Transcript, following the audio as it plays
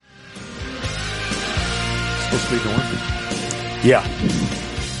supposed to be Norm? Yeah.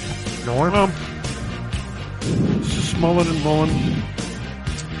 Norm? This is Mullen & Mullen,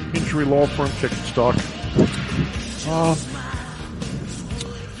 injury law firm, Ticketstock.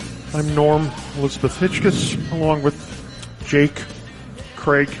 I'm Norm Elizabeth Hitchkiss, along with Jake,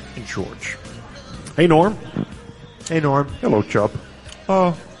 Craig, and George. Hey, Norm. Hey, Norm. Hello, Chubb.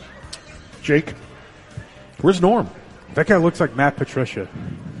 Jake, where's Norm? That guy looks like Matt Patricia.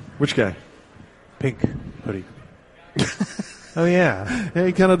 Which guy? Pink hoodie. Oh, yeah. Yeah,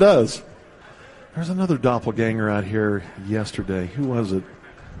 he kind of does. There's another doppelganger out here yesterday. Who was it?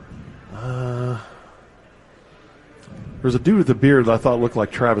 There's a dude with a beard that I thought looked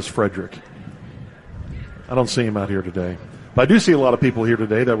like Travis Frederick. I don't see him out here today. But I do see a lot of people here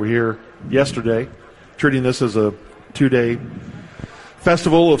today that were here yesterday, treating this as a 2-day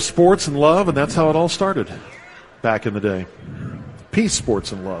festival of sports and love, and that's how it all started back in the day. Peace,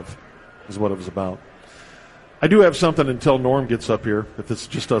 sports, and love is what it was about. I do have something until Norm gets up here, if it's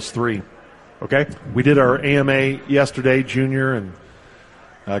just us three. Okay. We did our AMA yesterday, Junior,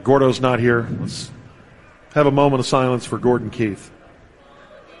 and Gordo's not here. Let's have a moment of silence for Gordon Keith.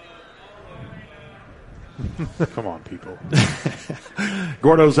 Come on, people.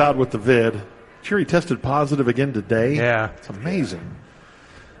 Gordo's out with the vid. Sure, he tested positive again today. Yeah. It's amazing.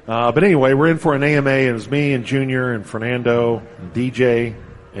 But anyway, we're in for an AMA, and it was me and Junior and Fernando and DJ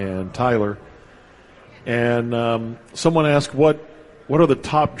and Tyler. And someone asked, what are the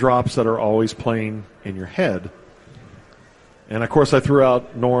top drops that are always playing in your head? And, of course, I threw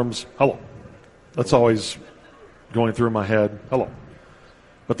out Norm's hello. That's always going through my head. Hello.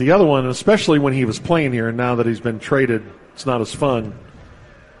 But the other one, especially when he was playing here, and now that he's been traded, it's not as fun.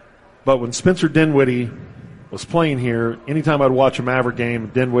 But when Spencer Dinwiddie was playing here, anytime I'd watch a Maverick game,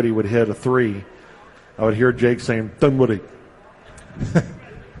 Dinwiddie would hit a three, I would hear Jake saying, Dinwiddie.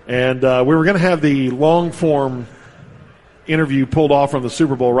 And we were going to have the long-form interview pulled off from the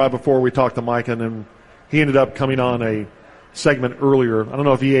Super Bowl right before we talked to Mike, and then he ended up coming on a segment earlier. I don't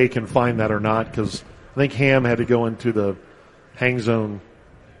know if EA can find that or not, because I think Ham had to go into the Hang Zone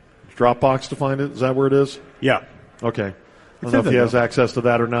Dropbox to find it. Is that where it is? Yeah. Okay. I don't know if he has access to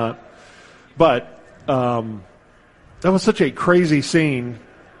that or not. But that was such a crazy scene.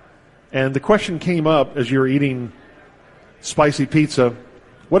 And the question came up as you were eating spicy pizza.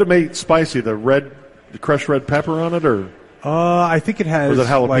 What made it spicy? The crushed red pepper on it, or? I think it has was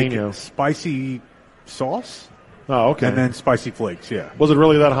it jalapeno? Like spicy sauce. Oh, okay. And then spicy flakes, yeah. Was it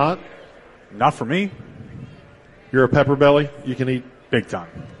really that hot? Not for me. You're a pepper belly? You can eat big time.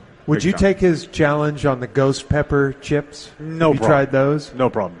 Would you take his challenge on the ghost pepper chips? No Have you problem. tried those? No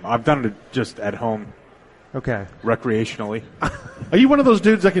problem. I've done it just at home. Okay. Recreationally. Are you one of those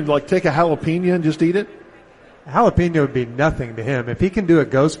dudes that can take a jalapeno and just eat it? Jalapeno would be nothing to him. If he can do a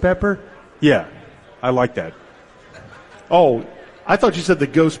ghost pepper. Yeah, I like that. Oh, I thought you said the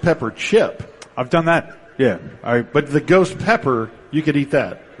ghost pepper chip. I've done that. Yeah. But the ghost pepper, you could eat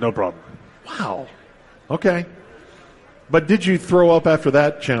that. No problem. Wow. Okay. But did you throw up after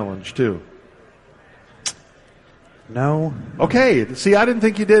that challenge, too? No. Okay. See, I didn't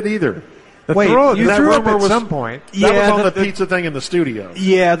think you did either. Wait, you threw up at some point. That was on the pizza thing in the studio.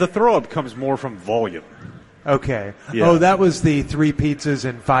 Yeah, the throw-up comes more from volume. Okay. Yeah. Oh, that was the 3 pizzas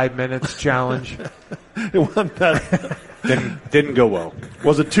in 5 minutes challenge. It wasn't that. Didn't go well.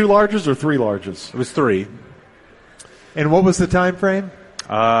 Was it 2 larges or 3 larges? It was 3. And what was the time frame?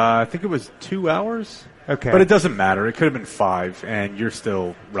 I think it was 2 hours. Okay. But it doesn't matter. It could have been 5, and you're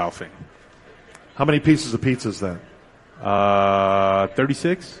still Ralphing. How many pieces of pizza is that?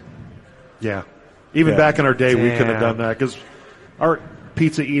 36? Yeah. Even back in our day, we couldn't have done that because our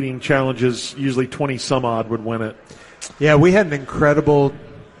pizza eating challenges, usually 20-some-odd would win it. Yeah, we had an incredible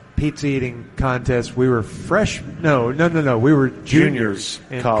pizza eating contest. We were No. We were juniors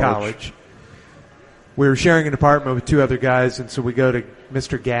in college. We were sharing an apartment with 2 other guys, and so we go to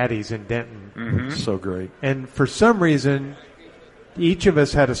Mr. Gaddy's in Denton. Mm-hmm. So great. And for some reason, each of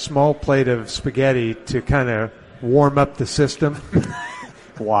us had a small plate of spaghetti to kind of warm up the system.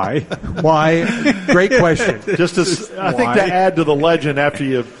 Why? Why? Great question. Just I think to add to the legend after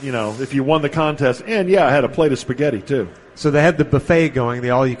if you won the contest, and I had a plate of spaghetti too. So they had the buffet going,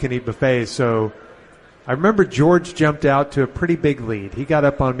 the all-you-can-eat buffet. So I remember George jumped out to a pretty big lead. He got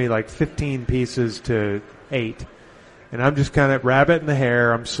up on me like 15 pieces to 8. And I'm just kind of rabbit in the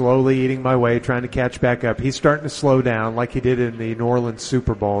hair. I'm slowly eating my way, trying to catch back up. He's starting to slow down like he did in the New Orleans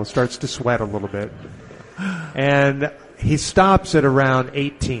Super Bowl. Starts to sweat a little bit. And he stops at around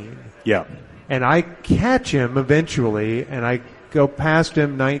 18. Yeah. And I catch him eventually, and I go past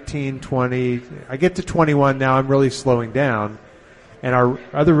him 19, 20. I get to 21 now. I'm really slowing down. And our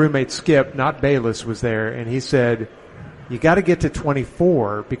other roommate, Skip, not Bayless, was there, and he said, you got to get to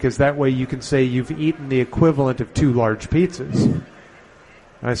 24 because that way you can say you've eaten the equivalent of 2 large pizzas.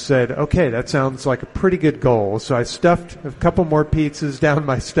 I said, okay, that sounds like a pretty good goal. So I stuffed a couple more pizzas down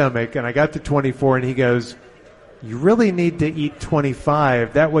my stomach, and I got to 24, and he goes, you really need to eat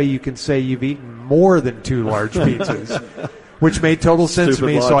 25. That way you can say you've eaten more than 2 large pizzas, which made total sense to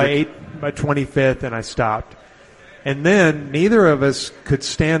me. Stupid So I logic. ate my 25th, and I stopped. And then neither of us could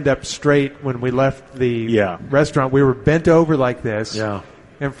stand up straight when we left the restaurant. We were bent over like this. Yeah.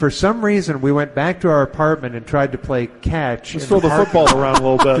 And for some reason, we went back to our apartment and tried to play catch. Let's throw the football around a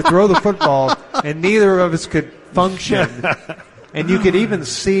little to bit. throw the football, and neither of us could function. And you could even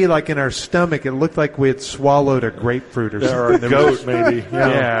see, like in our stomach, it looked like we had swallowed a grapefruit or Or a something. goat, maybe.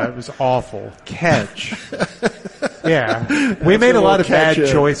 Yeah, it was awful. Catch. Yeah, we made a lot of bad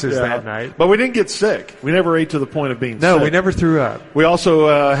choices Yeah. that night. But we didn't get sick. We never ate to the point of being No, sick. we never threw up. We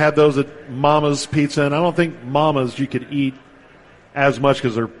also had those at Mama's Pizza, and I don't think Mama's you could eat as much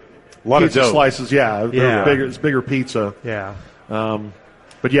because they're A lot pizza of dough. slices. Yeah, they're Yeah. bigger. It's bigger pizza. Yeah.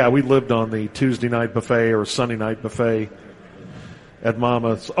 But yeah, we lived on the Tuesday night buffet or Sunday night buffet at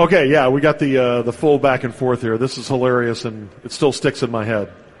Mama's. Okay, yeah, we got the full back and forth here. This is hilarious, and it still sticks in my head.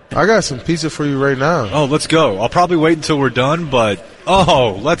 I got some pizza for you right now. Oh, let's go. I'll probably wait until we're done, but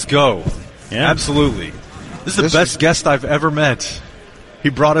let's go. Yeah. Absolutely. This is the best guest I've ever met. He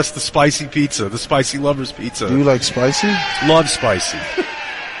brought us the spicy pizza, the spicy lovers pizza. Do you like spicy? Love spicy.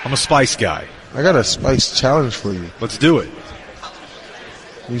 I'm a spice guy. I got a spice challenge for you. Let's do it.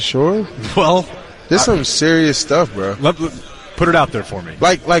 You sure? Well, This is some serious stuff, bro. put it out there for me.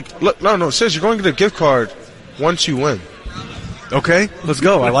 Look, no, seriously, you're going to get a gift card once you win. Okay, let's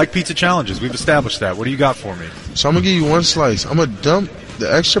go. I like pizza challenges. We've established that. What do you got for me? So I'm going to give you one slice. I'm going to dump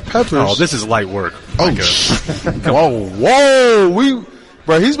the extra peppers. Oh, this is light work. Oh, Micah. whoa.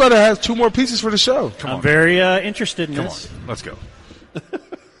 Bro, he's about to have 2 more pieces for the show. I'm very interested in Come on. this. Let's go.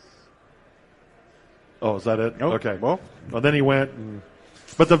 Oh, is that it? Nope. Okay. Well. Then he went.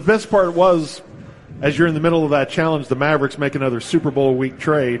 But the best part was, as you're in the middle of that challenge, the Mavericks make another Super Bowl week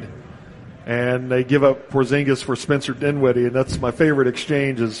trade, and they give up Porzingis for Spencer Dinwiddie, and that's my favorite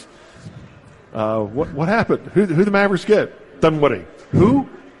exchange. Is what happened? Who the Mavericks get? Dinwiddie. Who?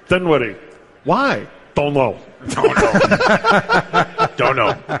 Dinwiddie. Why? Don't know. Don't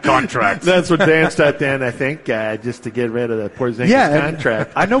know. Contract. That's what Dan sat down. I think just to get rid of the Porzingis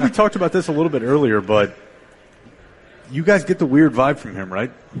contract. I know we talked about this a little bit earlier, but you guys get the weird vibe from him,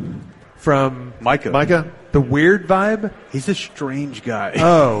 right? From Micah. the weird vibe? He's a strange guy.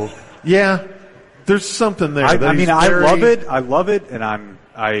 Oh. Yeah. There's something there. I that mean, he's I very- love it. I love it, and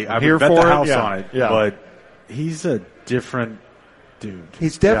I here would bet for the it, house yeah, on it. yeah. But he's a different dude.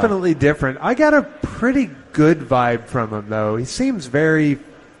 He's definitely different. I got a pretty good vibe from him, though. He seems very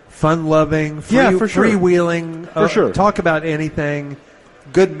fun-loving, Yeah, for sure. freewheeling, For sure. talk about anything,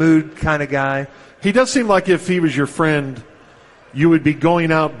 good mood kind of guy. He does seem like if he was your friend, you would be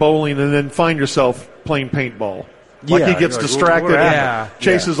going out bowling and then find yourself playing paintball. Like Yeah, he gets you're like, distracted we're and at it.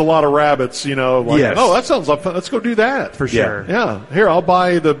 chases a lot of rabbits, like, Yes. oh, that sounds like fun. Let's go do that. For sure. Yeah. Here, I'll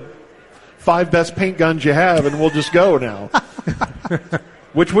buy the 5 best paint guns you have, and we'll just go now.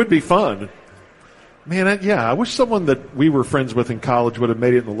 Which would be fun. Man, I wish someone that we were friends with in college would have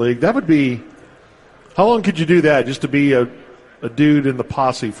made it in the league. That would be – how long could you do that just to be a dude in the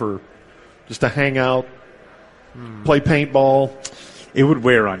posse just to hang out, play paintball? It would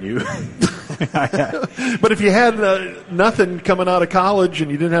wear on you. But if you had nothing coming out of college and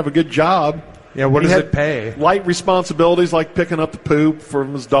you didn't have a good job – Yeah, what he does had it pay? light responsibilities like picking up the poop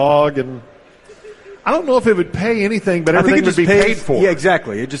from his dog, and I don't know if it would pay anything, but I think everything it would just be pays, paid for. Yeah,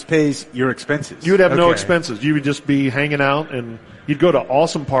 exactly. It just pays your expenses. You would have no Okay. expenses. You would just be hanging out, and you'd go to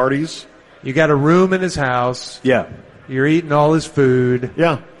awesome parties. You got a room in his house. Yeah. You're eating all his food.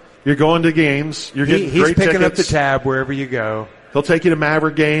 Yeah, you're going to games. You're getting He's great picking up the tickets. tab wherever you go. He'll take you to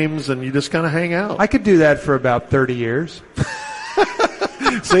Maverick games, and you just kind of hang out. I could do that for about 30 years.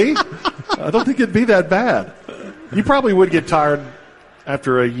 See? I don't think it'd be that bad. You probably would get tired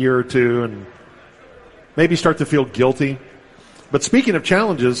after a year or two and maybe start to feel guilty. But speaking of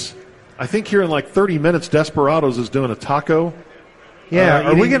challenges, I think here in like 30 minutes, Desperados is doing a taco. Yeah,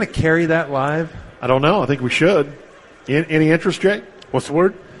 are we eating- going to carry that live? I don't know. I think we should. Any interest, Jake? What's the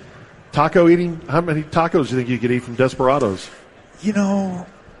word? Taco eating? How many tacos do you think you could eat from Desperados?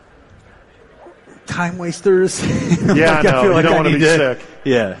 Time wasters. Yeah, I know. You don't want to be sick.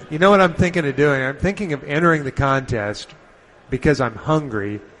 Yeah. You know what I'm thinking of doing? I'm thinking of entering the contest because I'm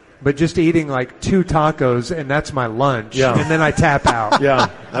hungry, but just eating like 2 tacos, and that's my lunch. Yeah. And then I tap out. Yeah,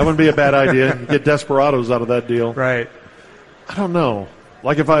 that wouldn't be a bad idea. You get Desperados out of that deal. Right. I don't know.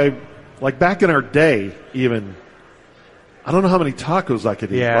 Like back in our day, even, I don't know how many tacos I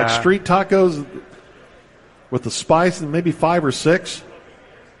could eat. Yeah. Like street tacos with the spice, and maybe 5 or 6.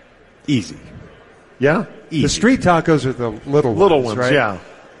 Easy. Yeah? The street tacos are the little ones, right? Yeah.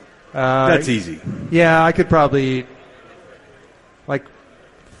 That's easy. Yeah, I could probably eat like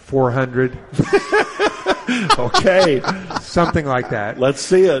 400, Okay. something like that. Let's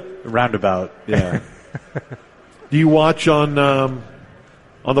see it. Roundabout. Yeah. Do you watch on the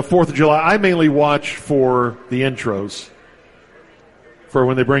 4th of July? I mainly watch for the intros, for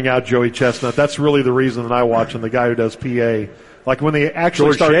when they bring out Joey Chestnut. That's really the reason that I watch, and the guy who does PA. Like when they actually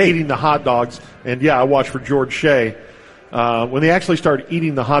George start Shea. eating the hot dogs, and I watch for George Shea. When they actually start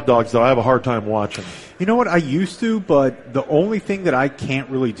eating the hot dogs, though, I have a hard time watching. You know what? I used to, but the only thing that I can't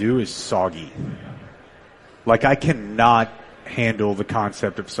really do is soggy. Like, I cannot handle the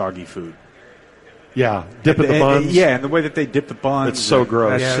concept of soggy food. Yeah, dipping the buns. Yeah, and the way that they dip the buns. It's so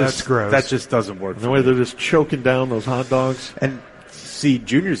gross. That's gross. That just doesn't work. The way they're just choking down those hot dogs. And see,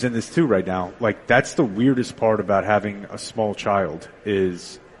 Junior's in this too right now. Like, that's the weirdest part about having a small child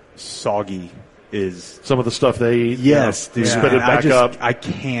is soggy is Some of the stuff they eat. yes, dude. Spit it And back up. I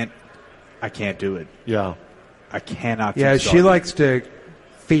can't do it. Yeah. I cannot. Yeah, do she soggy. likes to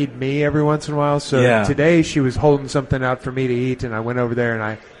feed me every once in a while. So Yeah. today she was holding something out for me to eat, and I went over there and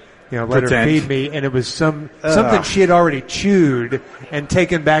I, let Pretend. her feed me, and it was something she had already chewed and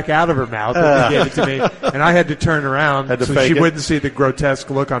taken back out of her mouth and gave it to me, and I had to turn around Had to so fake she it. wouldn't see the grotesque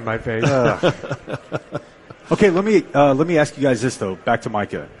look on my face. Okay, let me ask you guys this though. Back to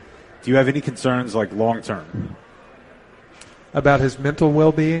Micah. Do you have any concerns like long term? About his mental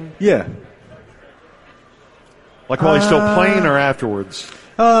well-being. Yeah. Like while he's still playing or afterwards?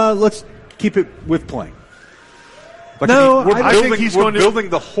 Let's keep it with playing. Like No, we're I building, think he's we're going to- building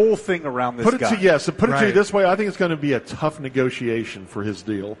the whole thing around this Put it guy. to to you Right. this way. I think it's going to be a tough negotiation for his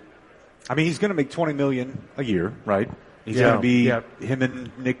deal. I mean, he's going to make $20 million a year, right? He's Yeah. going to be Yep. him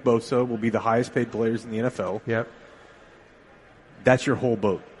and Nick Bosa will be the highest paid players in the NFL. Yep. That's your whole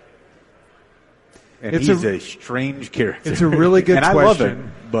boat. And It's he's a- a strange character. it's a really good and I love question.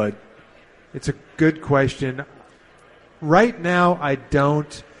 him, but It's a good question. Right now, I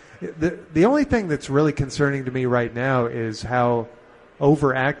don't. The only thing that's really concerning to me right now is how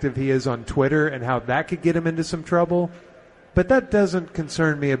overactive he is on Twitter and how that could get him into some trouble. But that doesn't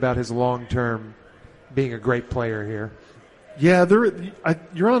concern me about his long-term being a great player here. Yeah,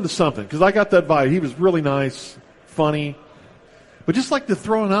 you're on to something because I got that vibe. He was really nice, funny, but just like the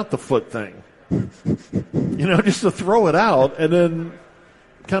throwing out the foot thing. Just to throw it out and then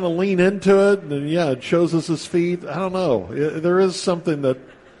kind of lean into it. And, it shows us his feet. I don't know. There is something that –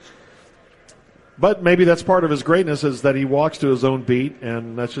 but maybe that's part of his greatness is that he walks to his own beat,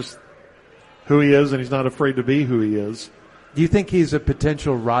 and that's just who he is, and he's not afraid to be who he is. Do you think he's a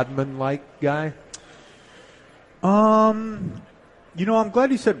potential Rodman-like guy? I'm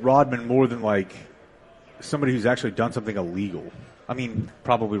glad you said Rodman more than like somebody who's actually done something illegal. I mean,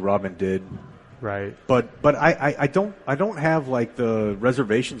 probably Rodman did. Right. But I don't have like the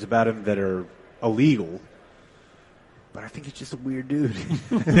reservations about him that are illegal. But I think he's just a weird dude.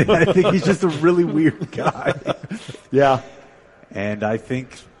 I think he's just a really weird guy. Yeah. And I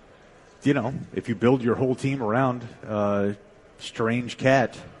think, if you build your whole team around strange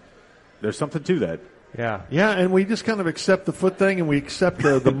cat, there's something to that. Yeah. Yeah, and we just kind of accept the foot thing, and we accept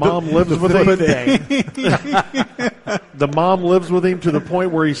the mom lives with him. The mom lives with him to the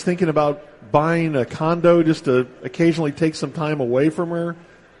point where he's thinking about buying a condo just to occasionally take some time away from her.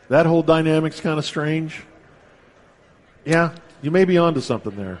 That whole dynamic's kind of strange. Yeah, you may be onto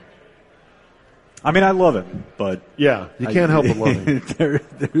something there. I mean, I love him, but Yeah, you can't help but love him.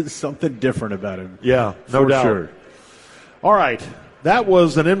 There's something different about him. Yeah, no for doubt. sure. All right, that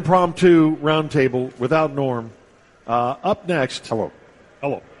was an impromptu roundtable without Norm. Up next. Hello.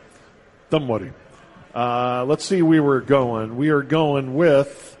 Somebody. Let's see where we're going. We are going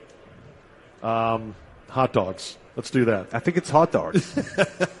with hot dogs. Let's do that. I think it's hot dogs.